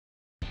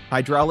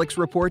Hydraulics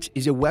Reports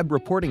is a web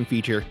reporting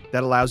feature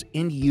that allows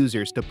end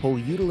users to pull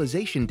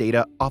utilization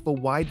data off a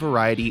wide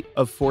variety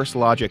of force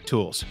logic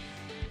tools.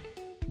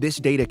 This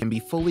data can be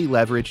fully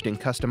leveraged in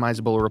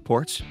customizable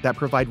reports that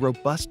provide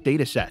robust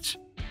data sets,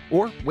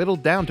 or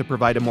whittled down to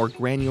provide a more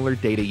granular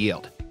data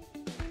yield.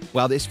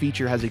 While this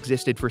feature has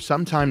existed for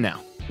some time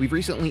now, we've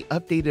recently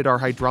updated our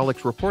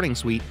hydraulics reporting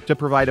suite to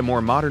provide a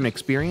more modern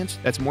experience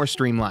that's more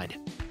streamlined.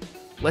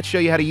 Let's show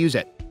you how to use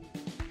it.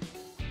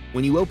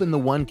 When you open the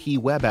OneKey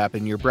web app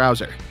in your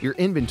browser, your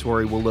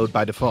inventory will load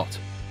by default.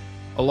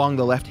 Along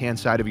the left-hand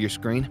side of your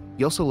screen,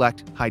 you'll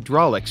select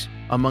Hydraulics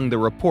among the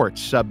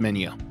Reports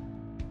submenu.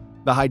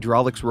 The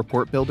Hydraulics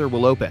Report Builder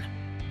will open.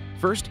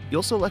 First,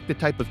 you'll select the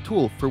type of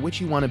tool for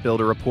which you want to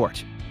build a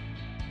report.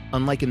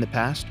 Unlike in the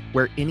past,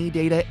 where any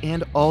data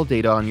and all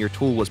data on your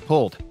tool was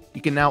pulled,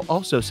 you can now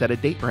also set a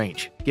date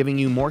range, giving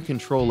you more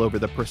control over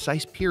the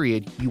precise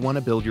period you want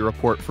to build your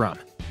report from.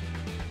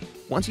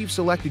 Once you've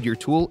selected your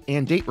tool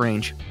and date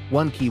range,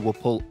 OneKey will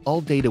pull all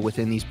data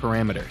within these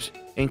parameters,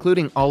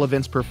 including all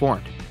events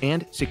performed,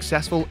 and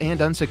successful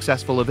and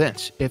unsuccessful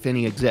events, if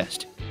any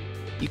exist.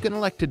 You can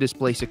elect to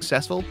display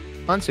successful,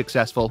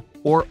 unsuccessful,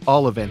 or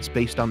all events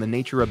based on the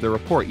nature of the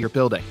report you're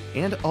building,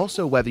 and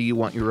also whether you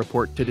want your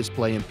report to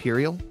display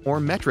imperial or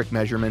metric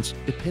measurements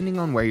depending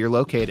on where you're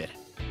located.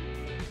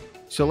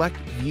 Select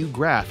View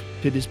Graph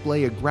to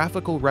display a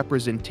graphical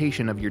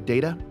representation of your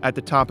data at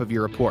the top of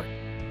your report.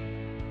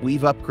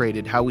 We've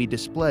upgraded how we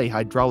display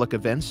hydraulic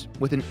events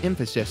with an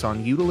emphasis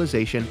on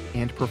utilization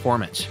and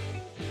performance.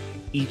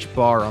 Each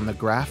bar on the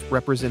graph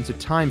represents a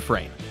time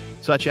frame,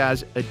 such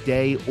as a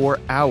day or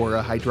hour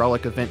a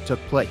hydraulic event took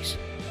place.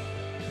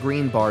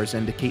 Green bars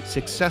indicate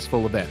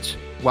successful events,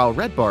 while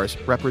red bars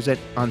represent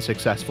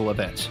unsuccessful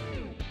events.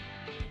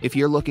 If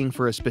you're looking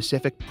for a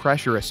specific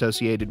pressure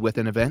associated with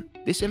an event,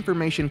 this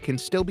information can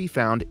still be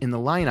found in the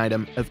line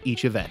item of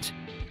each event.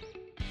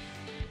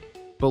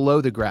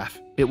 Below the graph,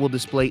 it will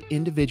display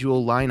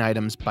individual line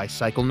items by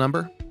cycle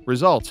number,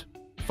 result,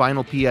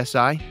 final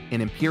PSI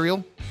in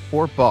imperial,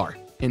 or bar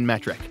in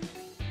metric.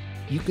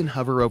 You can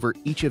hover over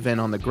each event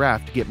on the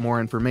graph to get more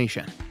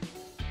information.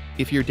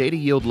 If your data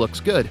yield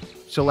looks good,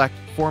 select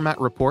Format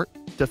Report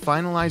to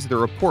finalize the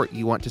report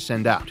you want to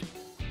send out.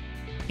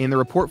 In the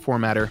report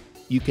formatter,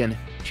 you can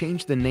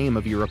change the name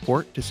of your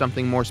report to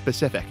something more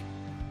specific.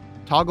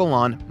 Toggle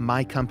on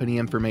My Company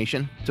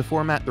Information to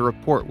format the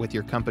report with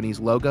your company's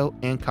logo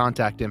and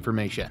contact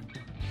information.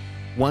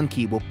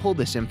 OneKey will pull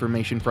this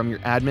information from your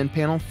admin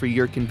panel for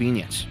your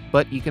convenience,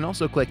 but you can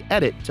also click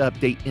Edit to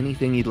update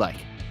anything you'd like.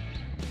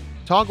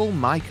 Toggle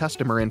My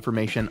Customer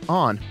Information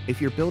on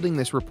if you're building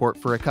this report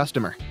for a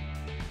customer.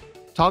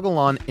 Toggle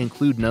on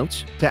Include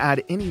Notes to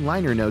add any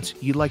liner notes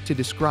you'd like to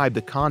describe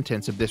the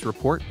contents of this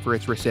report for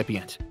its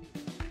recipient.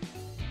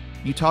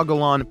 You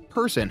toggle on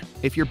Person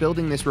if you're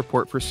building this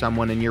report for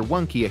someone in your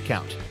OneKey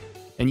account.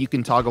 And you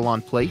can toggle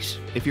on Place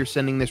if you're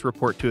sending this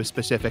report to a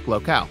specific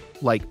locale,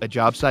 like a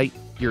job site,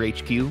 your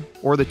HQ,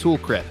 or the tool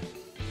crib.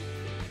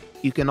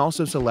 You can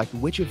also select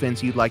which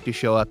events you'd like to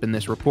show up in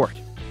this report,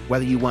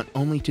 whether you want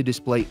only to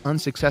display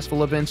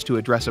unsuccessful events to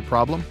address a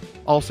problem,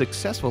 all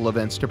successful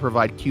events to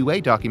provide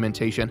QA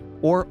documentation,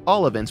 or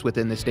all events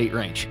within this date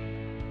range.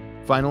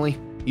 Finally,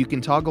 you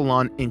can toggle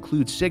on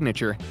Include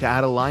Signature to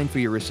add a line for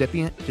your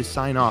recipient to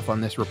sign off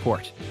on this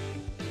report.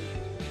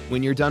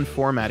 When you're done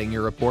formatting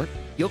your report,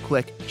 you'll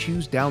click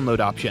Choose Download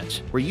Options,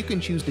 where you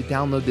can choose to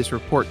download this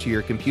report to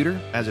your computer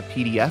as a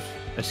PDF,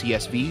 a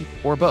CSV,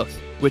 or both,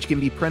 which can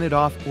be printed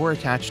off or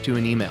attached to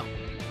an email.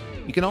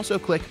 You can also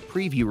click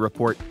Preview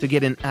Report to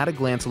get an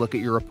at-a-glance look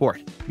at your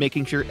report,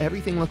 making sure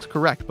everything looks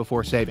correct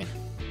before saving.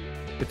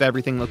 If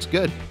everything looks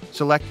good,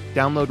 select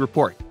Download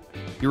Report.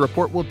 Your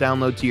report will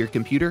download to your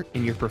computer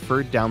in your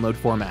preferred download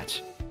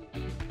formats.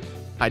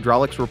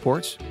 Hydraulics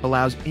Reports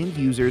allows end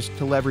users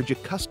to leverage a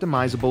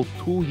customizable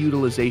tool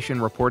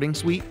utilization reporting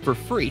suite for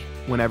free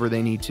whenever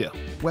they need to.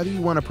 Whether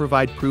you want to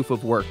provide proof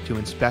of work to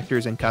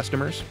inspectors and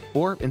customers,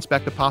 or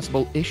inspect a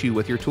possible issue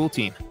with your tool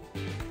team.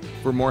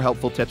 For more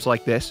helpful tips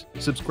like this,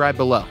 subscribe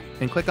below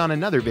and click on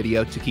another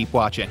video to keep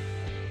watching.